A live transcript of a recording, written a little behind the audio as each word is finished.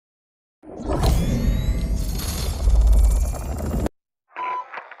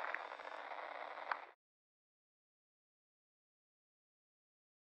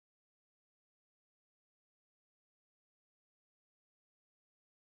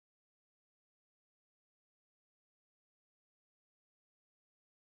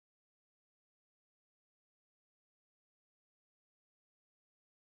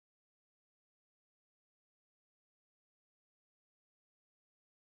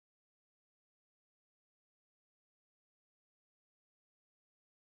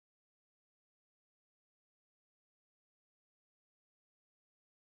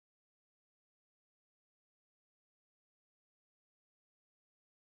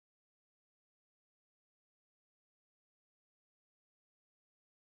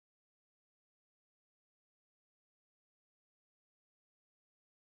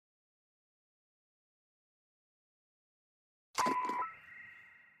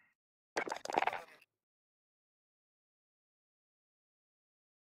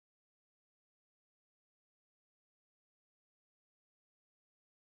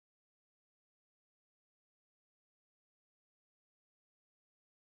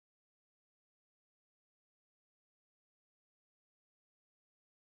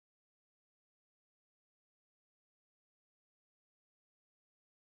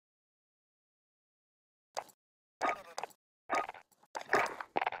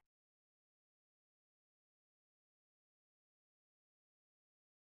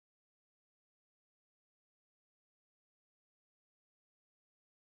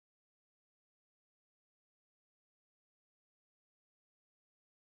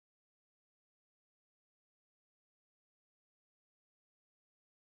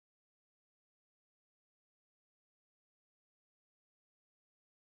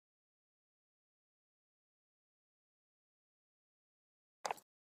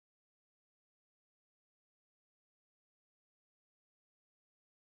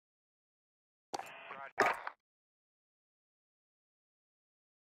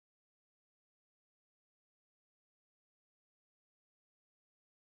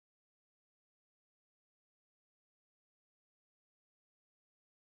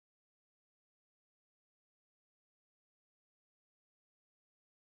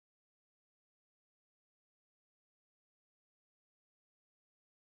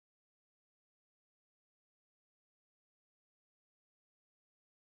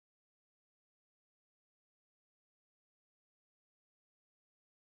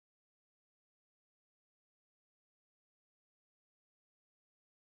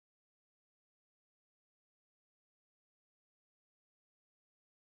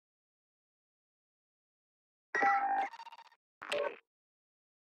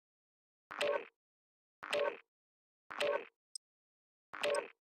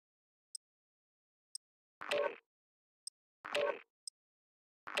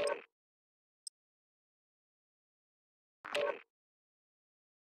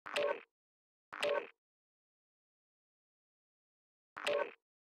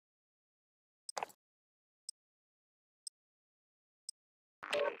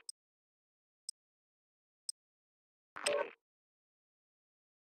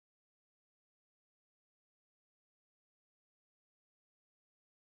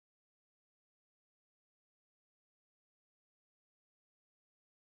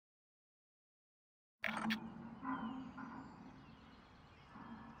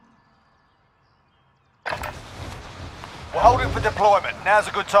We're holding for deployment. Now's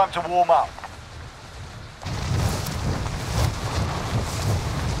a good time to warm up.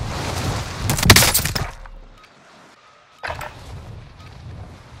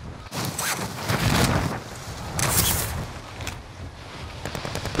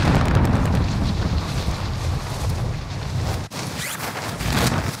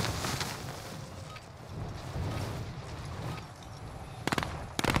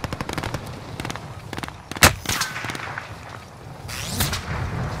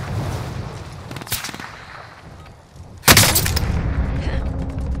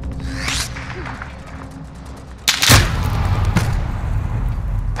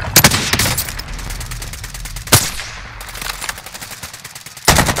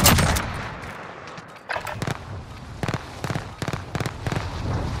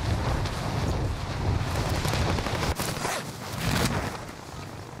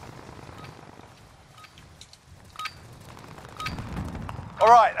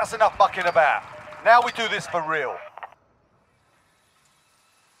 Alright, that's enough mucking about. Now we do this for real.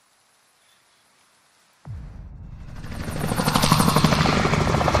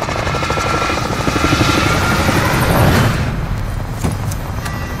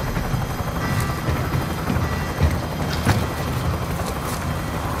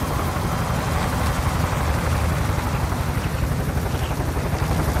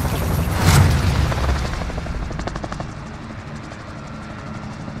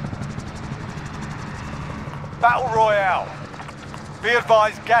 Battle Royale. Be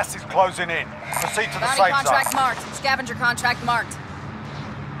advised, gas is closing in. Proceed to the safe zone. Bounty contract marked. Scavenger contract marked.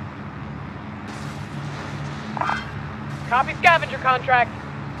 Copy scavenger contract.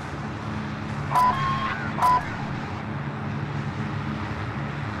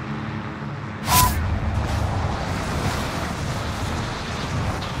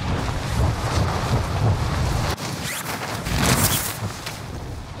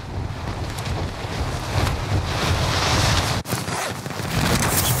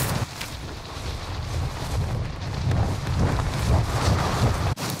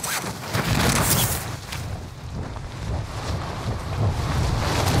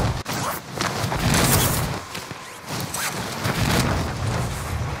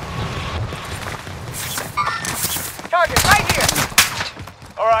 Target right here.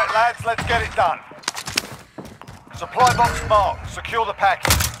 All right, lads, let's get it done. Supply box marked. Secure the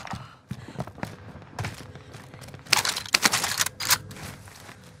package.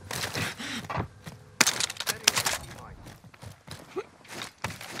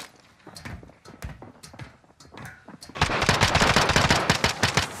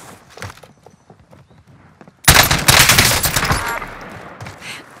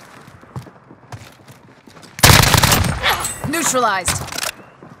 Neutralized.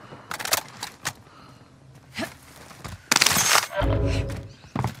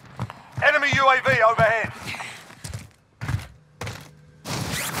 Enemy UAV overhead.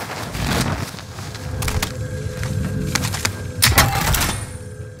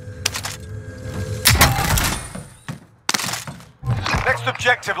 Next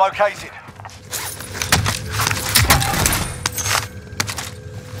objective located.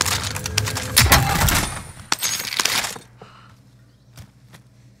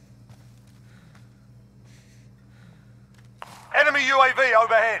 Enemy UAV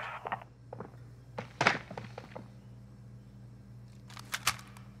overhead.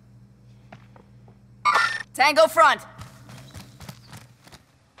 Tango front.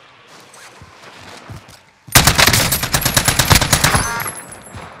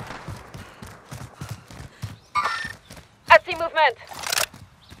 I see movement.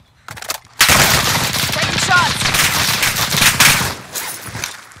 Taking shots.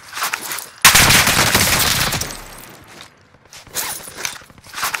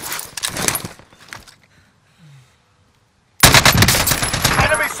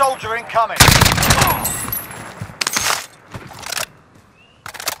 Enemy soldier incoming.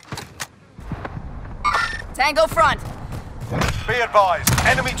 Tango front. Be advised,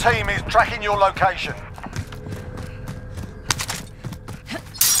 enemy team is tracking your location.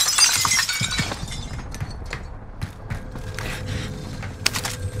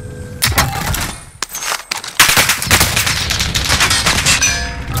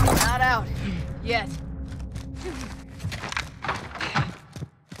 Not out. Yet.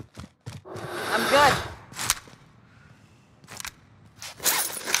 I'm good.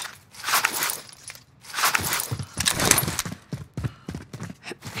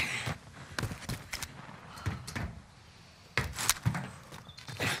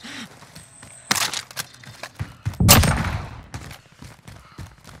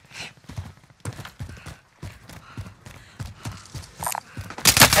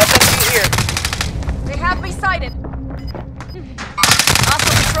 SMG here. They have me sighted.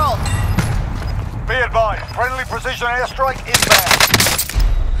 Hostile patrol. Be advised, friendly precision airstrike inbound.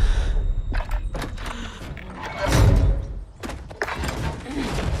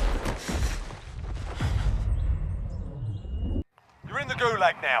 You're in the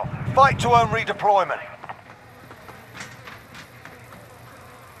gulag now. Fight to earn redeployment.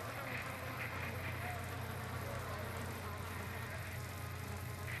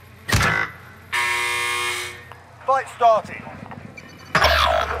 Fight started.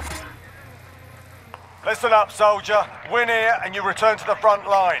 Listen up, soldier. Win here and you return to the front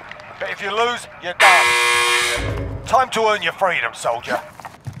line. But if you lose, you're done. Time to earn your freedom, soldier.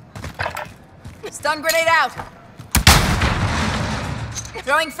 Stun grenade out.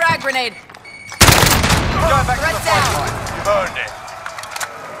 Throwing frag grenade. Going back to the Threat front down. line. You've earned it.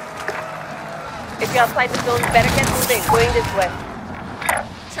 If you're outside the zone, better get moving. Going this way.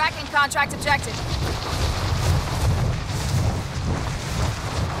 Tracking contract objective.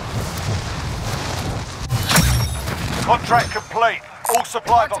 Contract complete. All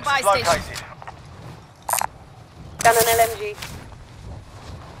supply Mark to boxes buy station. located. Got an LMG.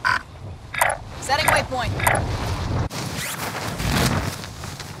 Setting waypoint.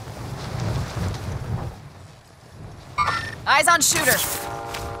 Eyes on shooter.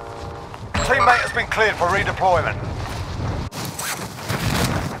 Teammate has been cleared for redeployment.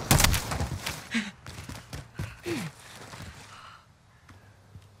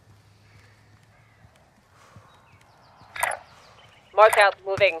 Mark out.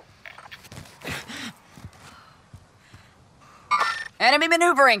 Moving. Enemy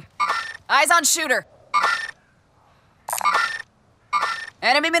maneuvering. Eyes on shooter.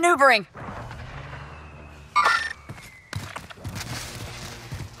 Enemy maneuvering.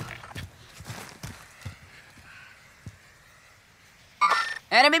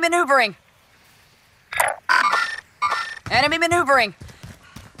 Enemy maneuvering. Enemy maneuvering.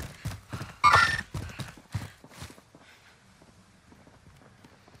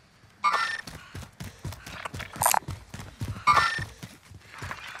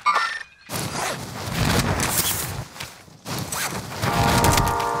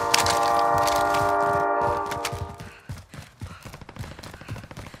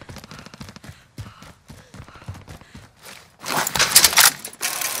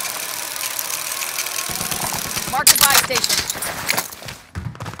 Mark the buy station.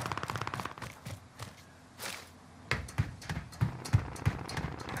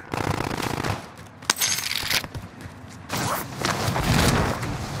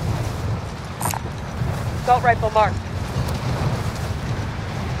 Assault rifle marked.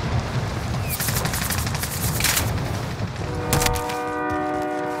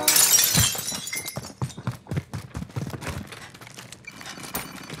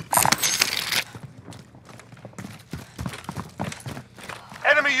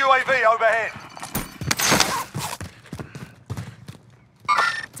 Enemy UAV overhead.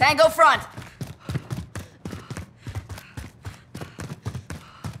 Tango front.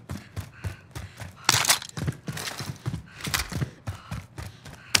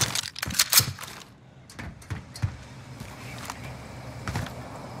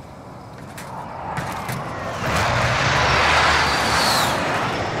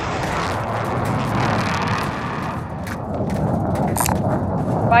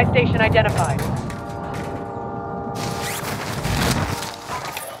 Buy station identified.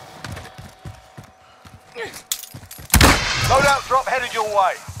 Loadout drop headed your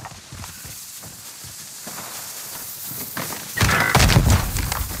way.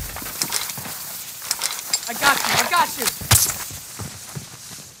 I got you.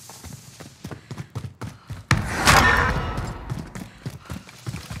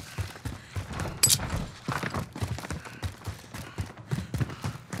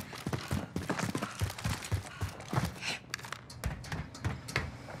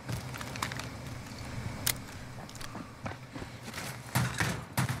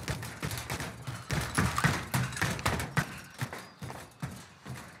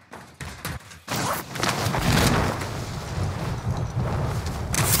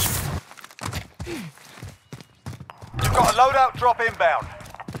 Loadout drop inbound.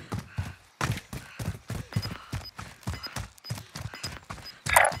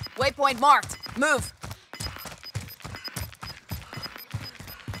 Waypoint marked. Move.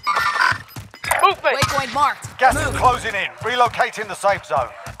 Movement! Waypoint marked. Gas Move. is closing in. Relocating the safe zone.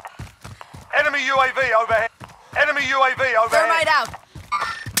 Enemy UAV overhead. Enemy UAV overhead. Thermite out.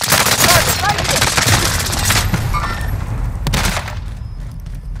 Target right here.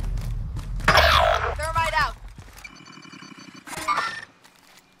 Thermite out.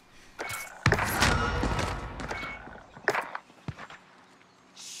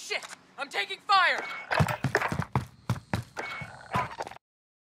 Shit! I'm taking fire!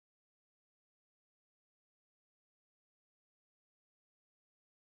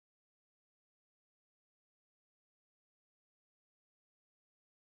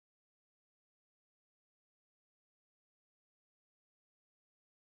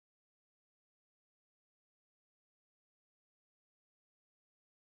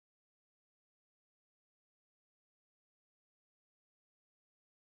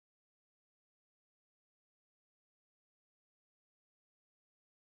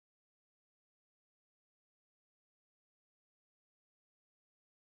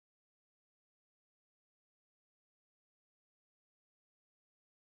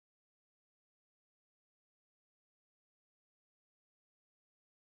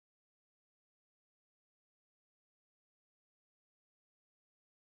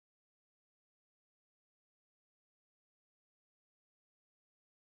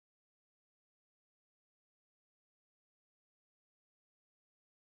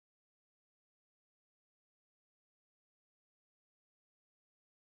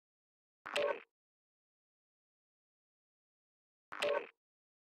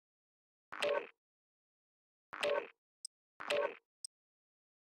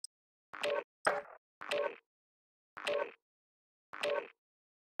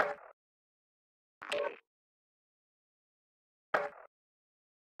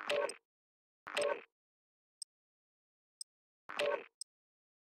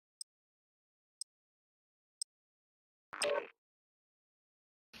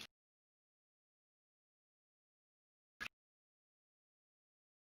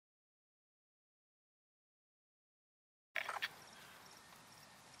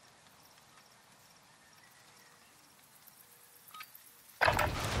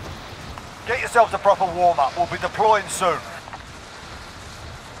 Get yourselves a proper warm-up. We'll be deploying soon.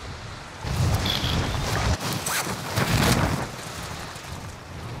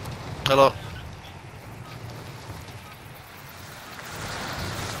 Hello.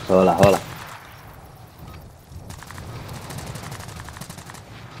 Hola, hola.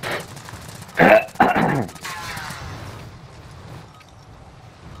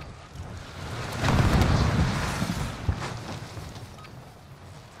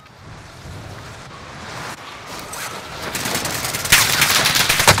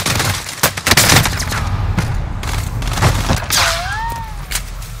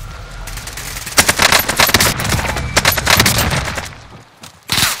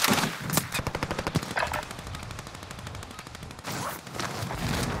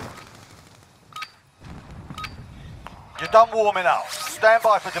 You're done warming up. Stand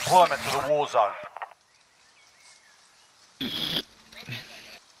by for deployment to the war zone.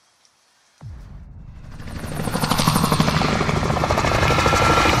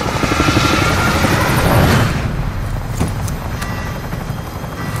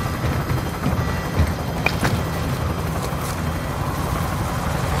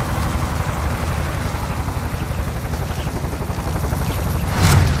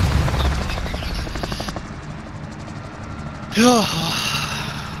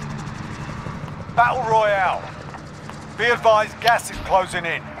 Battle Royale. Be advised, gas is closing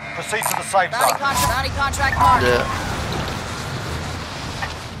in. Proceed to the safe zone. Bounty contract marked. Yeah.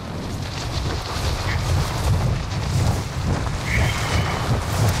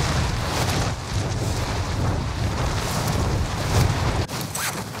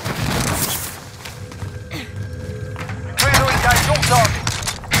 Clear to engage all targets.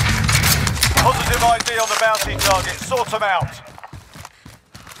 Positive ID on the bounty target. Sort them out.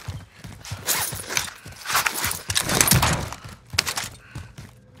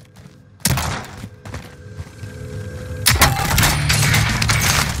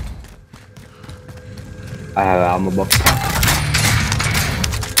 I have ammo box.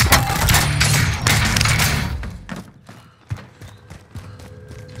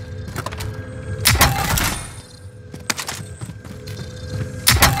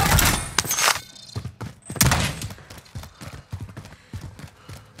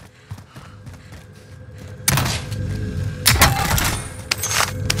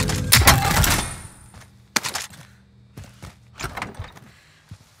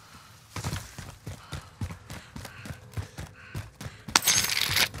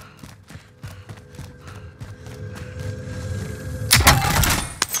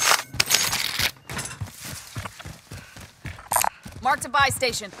 Marked a buy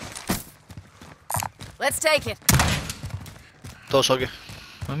station. Let's take it. Tossakin.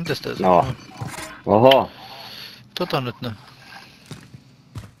 No mitäs tää No. sanoo? Oho. Nyt ne.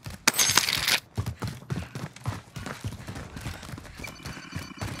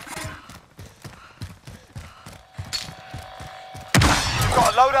 Got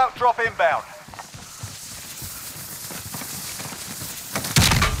a loadout drop inbound.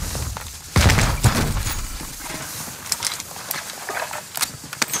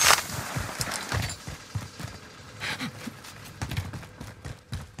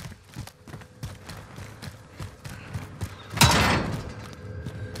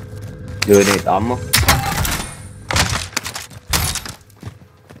 Do you need ammo?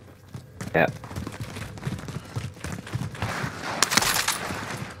 Yeah.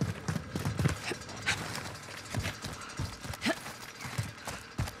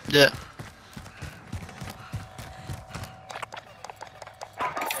 Yeah.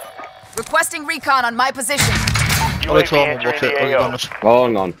 Requesting recon on my position. Oliks ammuboksi? Oli kannas.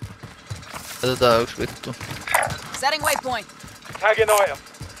 On. Jätetään yks vittu. Setting waypoint. Tagging item.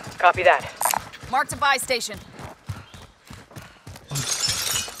 Copy that. Marked a buy station.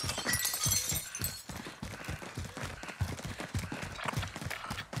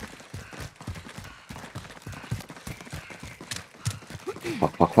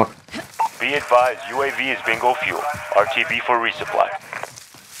 Fuck. Be advised, UAV is bingo fuel. RTB for resupply.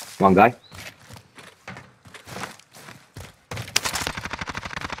 One guy.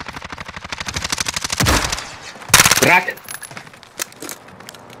 Crack!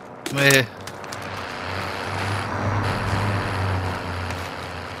 Mihin?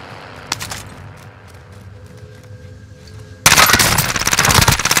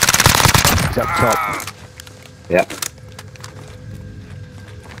 Up top. Yep.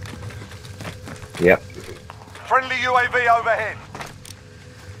 Friendly UAV overhead.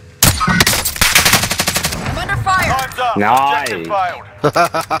 I'm under fire. Time's up. Nice. Objective failed.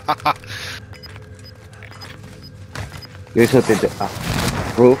 You shoot it.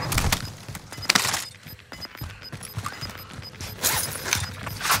 Roof.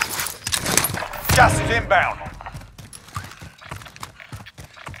 Gas is inbound.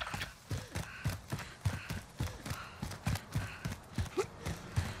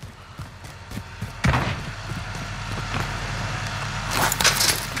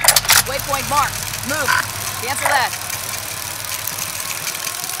 Waypoint marked. Move. Cancel that.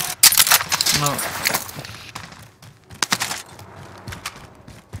 No.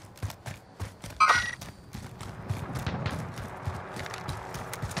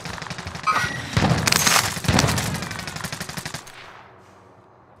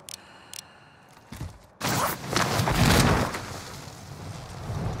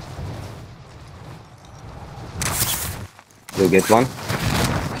 You get one?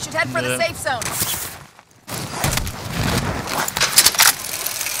 We should head for the safe zone.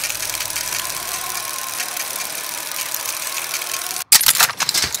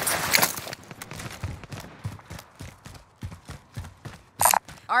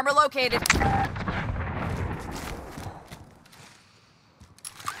 Armor located.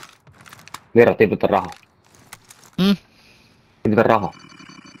 Vero, tiputa raha. Tiputa raha.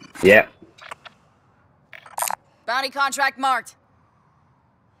 Yeah. Bounty contract marked.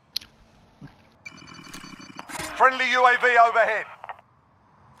 Friendly UAV overhead.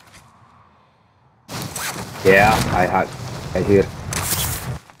 Yeah, I hear.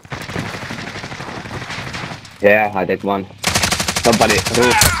 Yeah, I did one. Somebody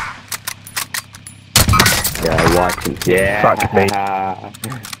roof. Yeah, watching. Yeah. Fuck me.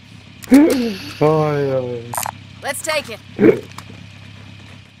 Let's take it.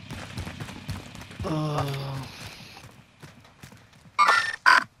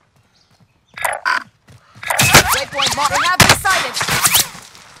 Waypoint marked. They have been sighted.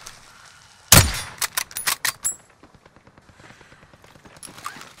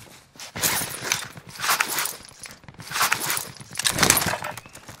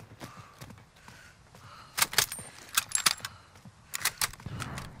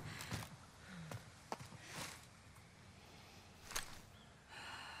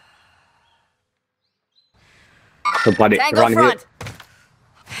 Somebody Tango run front.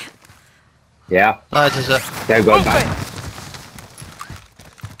 here. Yeah, Laita se. there go back.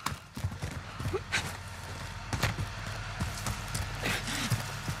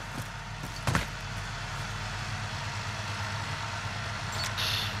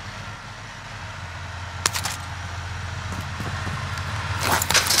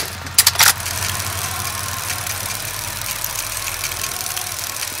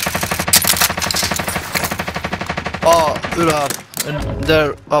 Ylhäällä. And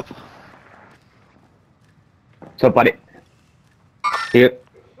they're up. Somebody. Here.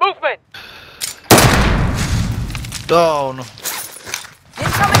 Movement! Down.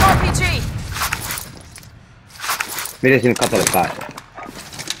 Incoming RPG! Miten sinne katolle pääsee?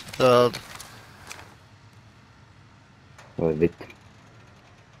 Täältä. Voi vittu.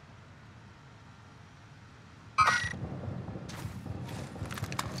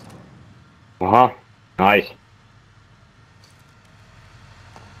 Aha, nice.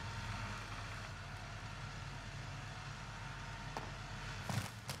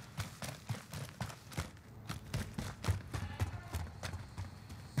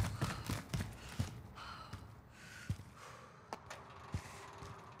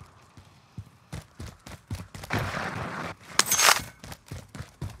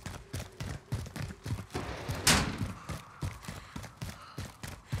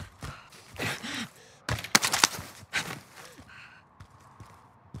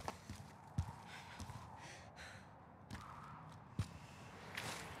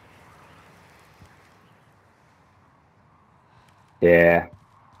 Yeah,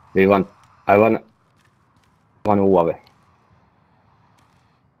 I want one UAV.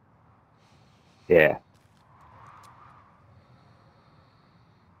 Yeah.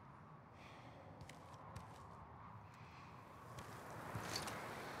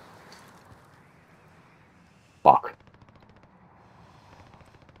 Fuck.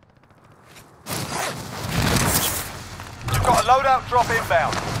 You've got a loadout drop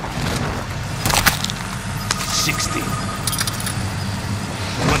inbound. 60. Be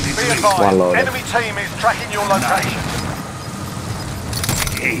 23. advised, One loader. enemy team is tracking your location.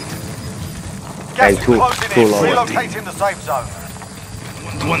 8. Gas Hey, is two closing in. loaders. Relocating the safe zone.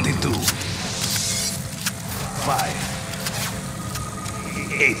 22. 5.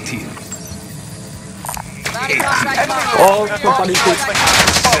 18. Bounty contract marked. Oh, somebody shoot.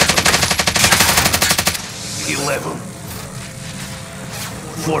 11.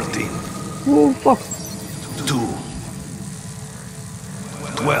 14. Oh, fuck. 2.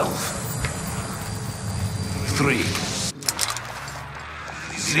 12. 3.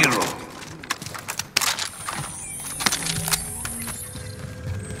 0.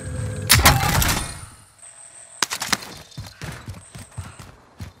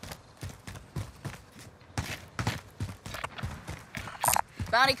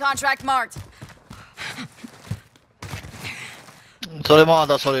 Bounty contract marked. Se oli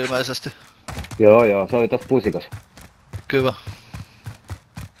maatasolla ilmeisesti. Joo, se oli tossa pusikas. Kyllä.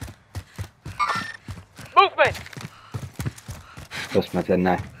 Movement! Jos mä sen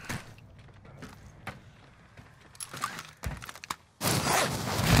näin.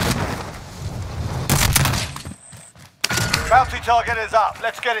 Bounty target is up.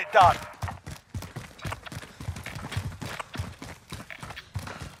 Let's get it done.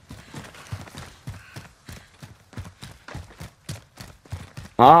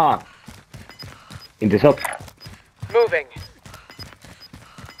 Ah! In the shop. Moving.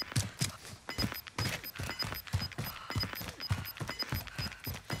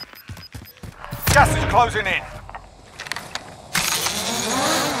 Gas is closing in.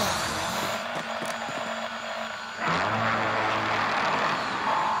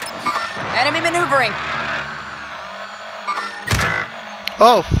 Enemy maneuvering.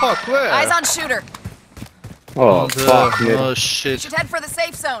 Oh fuck, where? Eyes on shooter. Oh, fuck. Oh shit. Should head for the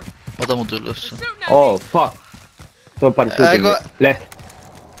safe zone. Ota mut ylös. Oh, fuck. Somebody shooting me. Left.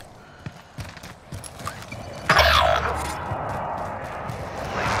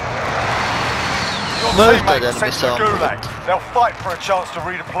 Your No, teammates they're sent to the missile. Gulag. They'll fight for a chance to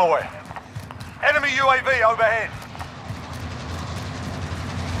redeploy. Enemy UAV overhead.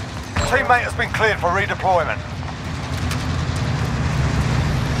 Teammate has been cleared for redeployment.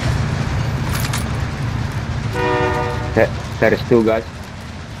 There is two guys.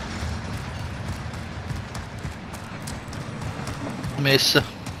 Missä?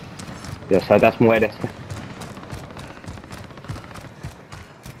 Jossain tässä mun edessä.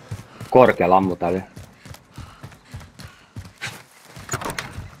 Korkealla ammutaan vielä.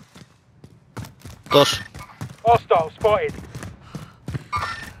 Tos. Hostile spotted.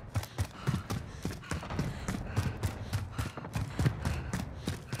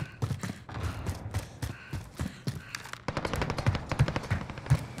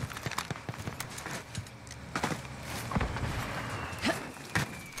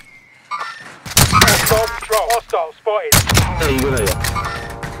 Hostile spotted. Ei kyllä jo.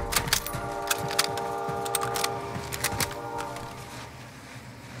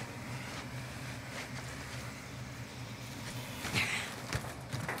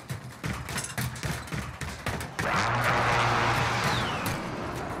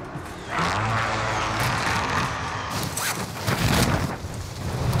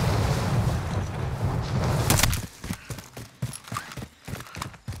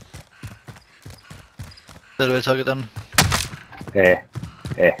 Terveysaakin tänne.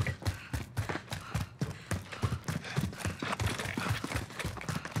 Ehkä.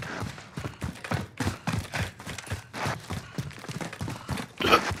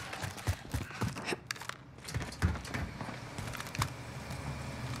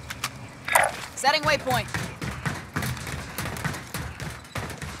 Setting waypoint.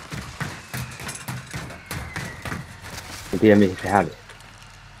 En tiedä mihin se hävisi.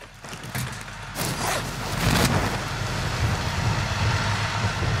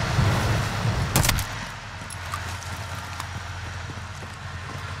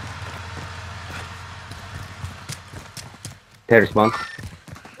 There's one.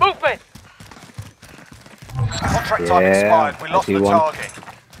 Movement! Contract time expired. We I lost see the one. target.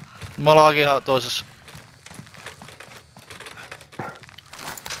 Mä ollaan ihan toisessa.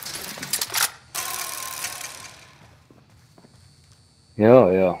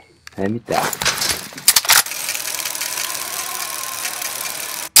 Joo. Ei mitään.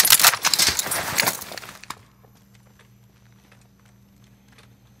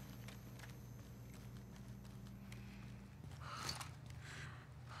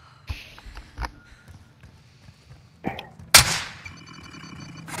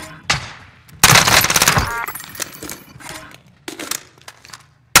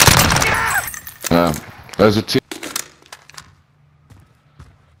 There's a team.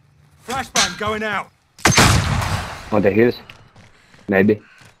 Flashbang going out. On the hills. Maybe.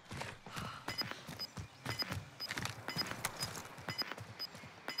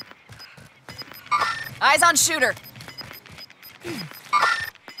 Eyes on shooter.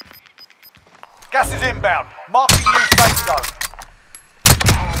 Gas is inbound. Marking new safe zone.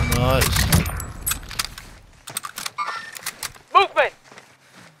 Nice. Movement!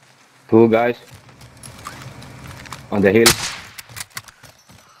 2 guys. On the hill.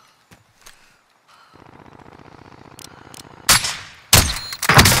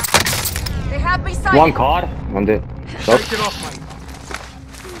 They have me sighted. 1 car on the top. Take it off, mate.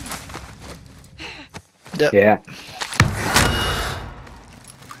 Yep. Yeah.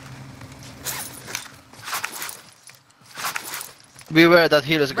 Beware that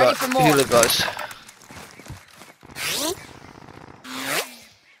healers Ready for more. healer guys.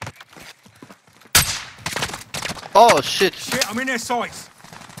 Oh shit. Shit, I'm in their sights.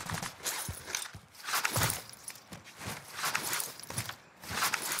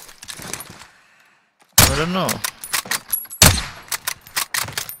 I don't know.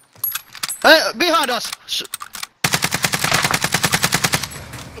 Hey, behind us!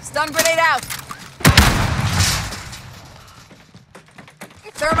 Stun grenade out.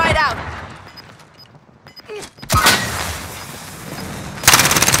 Thermite out.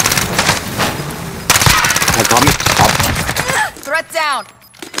 I'm coming up. Threat down.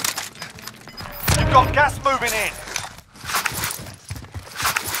 You've got gas moving in.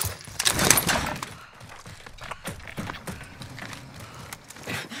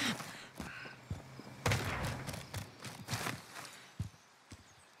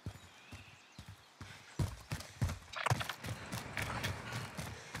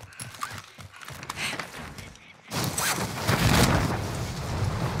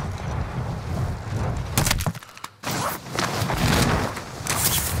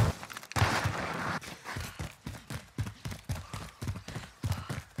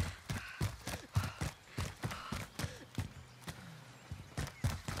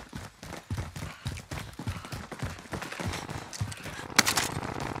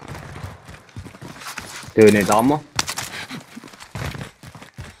 Do you need ammo?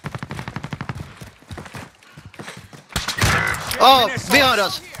 Oh, behind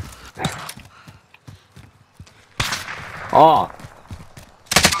us! Ah.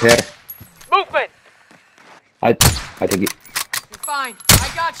 There. Movement! I think it. You're fine. I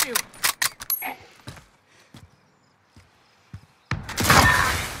got you.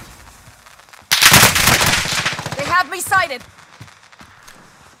 They have me sighted.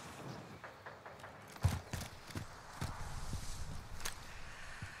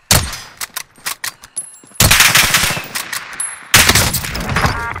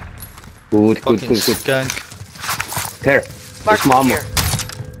 Good. Fucking skank. There. There's my ammo.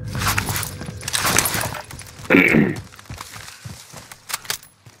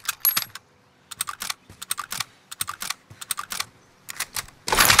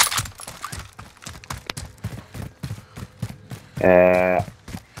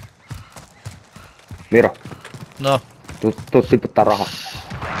 Miro, No, tuu tiputtaa rahaa.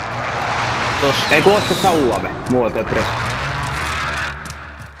 tossa. Ei kun osta sä UAV. Muualta ei pressi.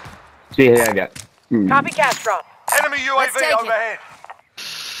 Siihen jäi vielä. Copy gas drop. Enemy UAV Let's take it. overhead.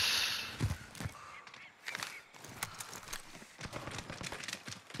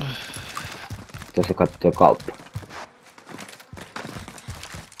 Tuossa katsoo kauppa.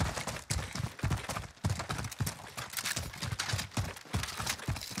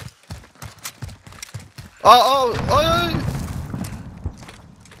 Oi!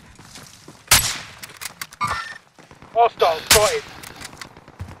 Hostile spotted.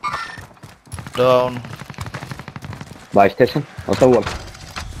 Down. Buy station. Ota huoli.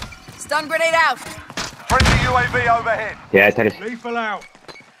 Stun grenade out. Friendly UAV overhead. Yeah, there is. Lethal out.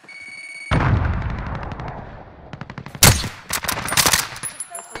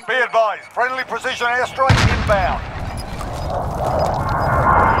 Be advised, friendly precision airstrike inbound.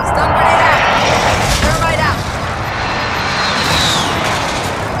 Stun grenade out. Thermite out.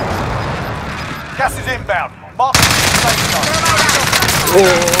 Gas is inbound. Mark the safe zone. Thermite out.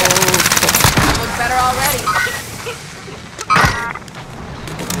 Looks better already.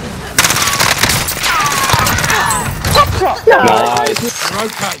 Nice. We're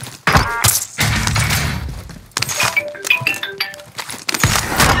okay.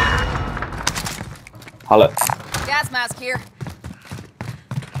 Halo. Gas mask here.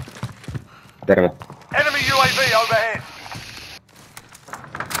 Terve. Enemy UAV overhead.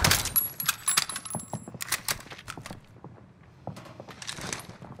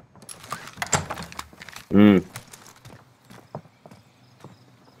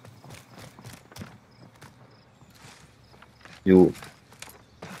 Juu.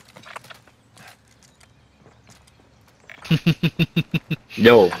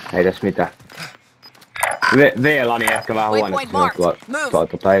 Joo, ei tässä mitään. V-lani ehkä vähän huonosti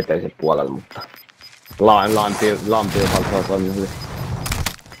tuolta eteisen puolella, mutta lampi osalta toimii hyvin.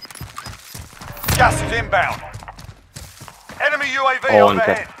 Gas is inbound. Enemy UAV On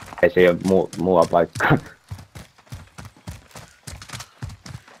overhead. se. Ei se oo muuta paikkaa.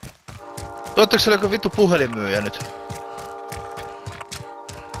 Ootteko siellä joku vittu puhelinmyyjä nyt?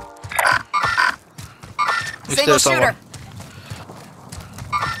 Single shooter.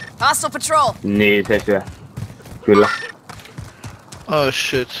 Hostile patrol. Niin, se syö. Kyllä. Oh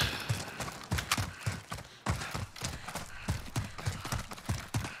shit.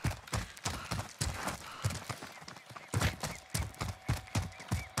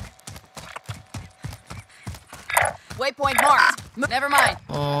 Waypoint marked. Never mind.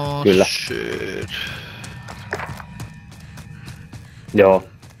 Oh Kyllä. shit. Joo.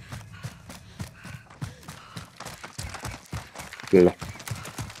 Kyllä.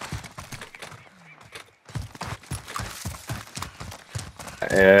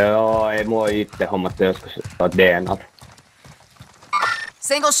 Joo, ei mua itse hommattu joskus DNA.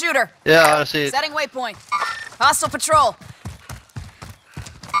 Single shooter. Yeah, I see it. Setting waypoint. Hostile patrol.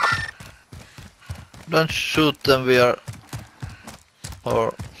 Don't shoot them, we are...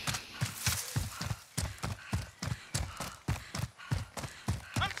 Or...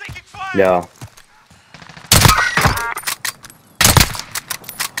 Joo.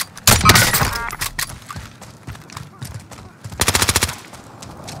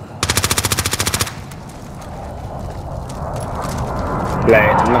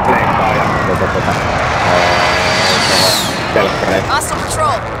 Pleikkaa ja telkkareita. Hostile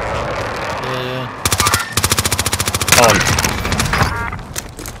patrol. Yeah. On.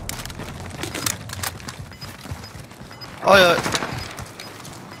 Oi.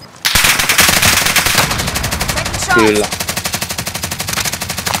 Taking shots. Kyllä.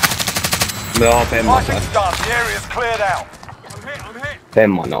 Joo, Femma Fighting's done. The area's cleared out. I'm hit.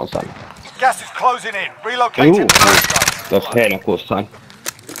 Femma osan. Gas is closing in. Relocating the safe zone. Tuossa heinäkuussa sain.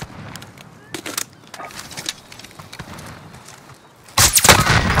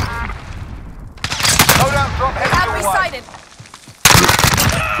 Loadout drop heading Enemy your way. sighted.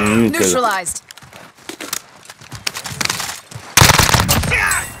 Kyllä. Neutralized.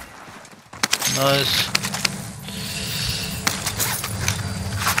 Nice.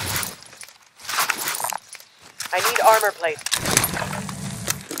 I need armor plates.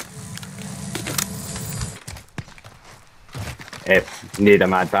 Ei, niitä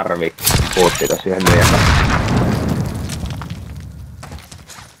mä en tarvii. Puhuttiin tossa yhden myyjän.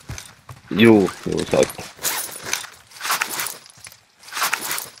 Juu, soitti.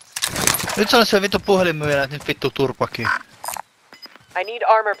 Nyt sano se vittu puhelinmyyjänä, että nyt vittu turpakin. I need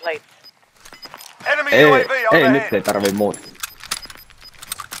armor plates. Enemy Ei, UAV ei nyt overhead. ei tarvii muuta.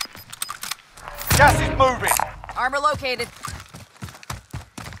 Gas is moving. Armor located.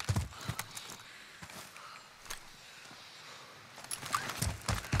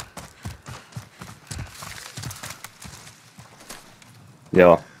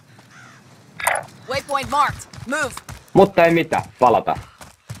 Joo. Waypoint marked. Move. Mutta ei mitään, palata.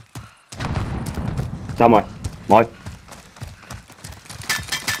 Samoin. Moi.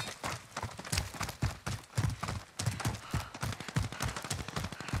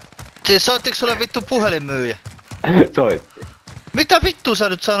 Siis soittiko sulle vittu puhelinmyyjä? Soitti. Mitä vittu sä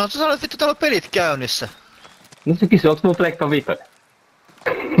nyt sanot? Sä olet vittu täällä pelit käynnissä. No se kysyi, onks mulla Pleikka vitonen?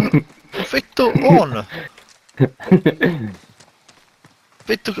 Vittu on.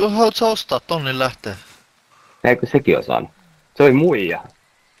 Vittu, haluat sä ostaa tonnin lähtee? Eikö sekin on saanut? Se oli muija.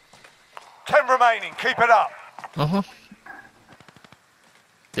 10 remaining, keep it up. Oho.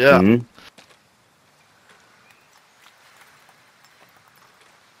 Yeah. Mm.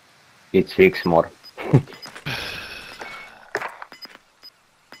 It's 6 more.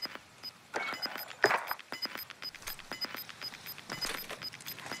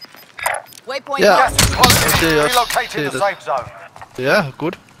 Waypoint Yeah. marked. Gas is closing See in. us. Relocate See in the the- safe zone. Yeah,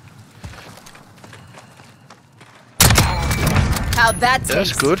 good. How'd that That's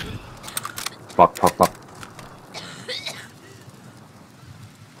taste? good. Fuck.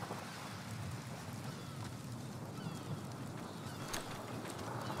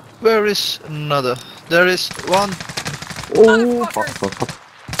 Where is another? There is one. Oh, fuck.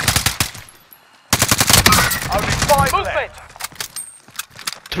 Only 5 Movement!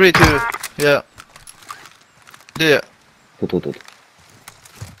 left. 3-2. Yeah. There. Tututut.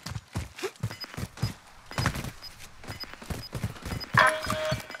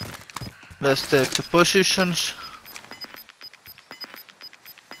 Let's take the positions.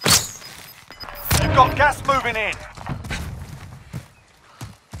 You've got gas moving in.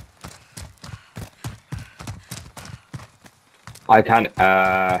 I can,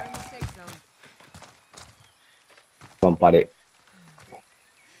 somebody.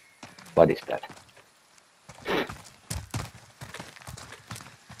 What is that?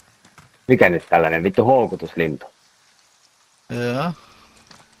 Mikä nyt tällainen vittu houkutuslintu? Yeah.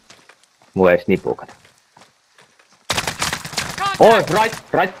 Mulla ei snipukata. Oh,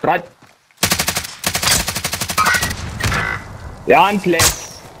 right. Yeah, I'm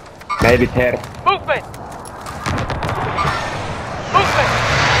left. Maybe there. Movement! Movement!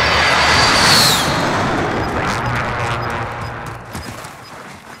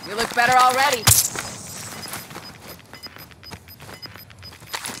 You look better already.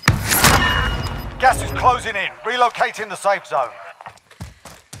 Gas is closing in. Relocate in the safe zone.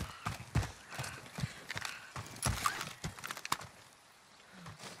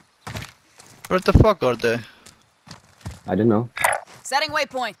 Where the fuck are they? I don't know. Setting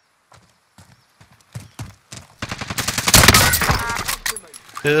waypoint.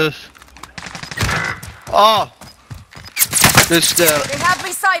 Yes. Ah! This there. They have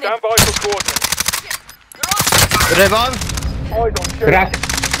me sighted. Stand by for coordinates. Revive? Crack!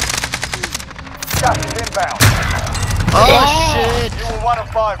 Gas is inbound. Oh shit! You are 1 of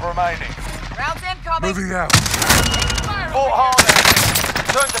 5 remaining. Rounds incoming. Moving out. Fort Harlem.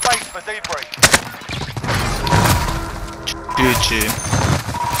 Return to base for debrief. GG.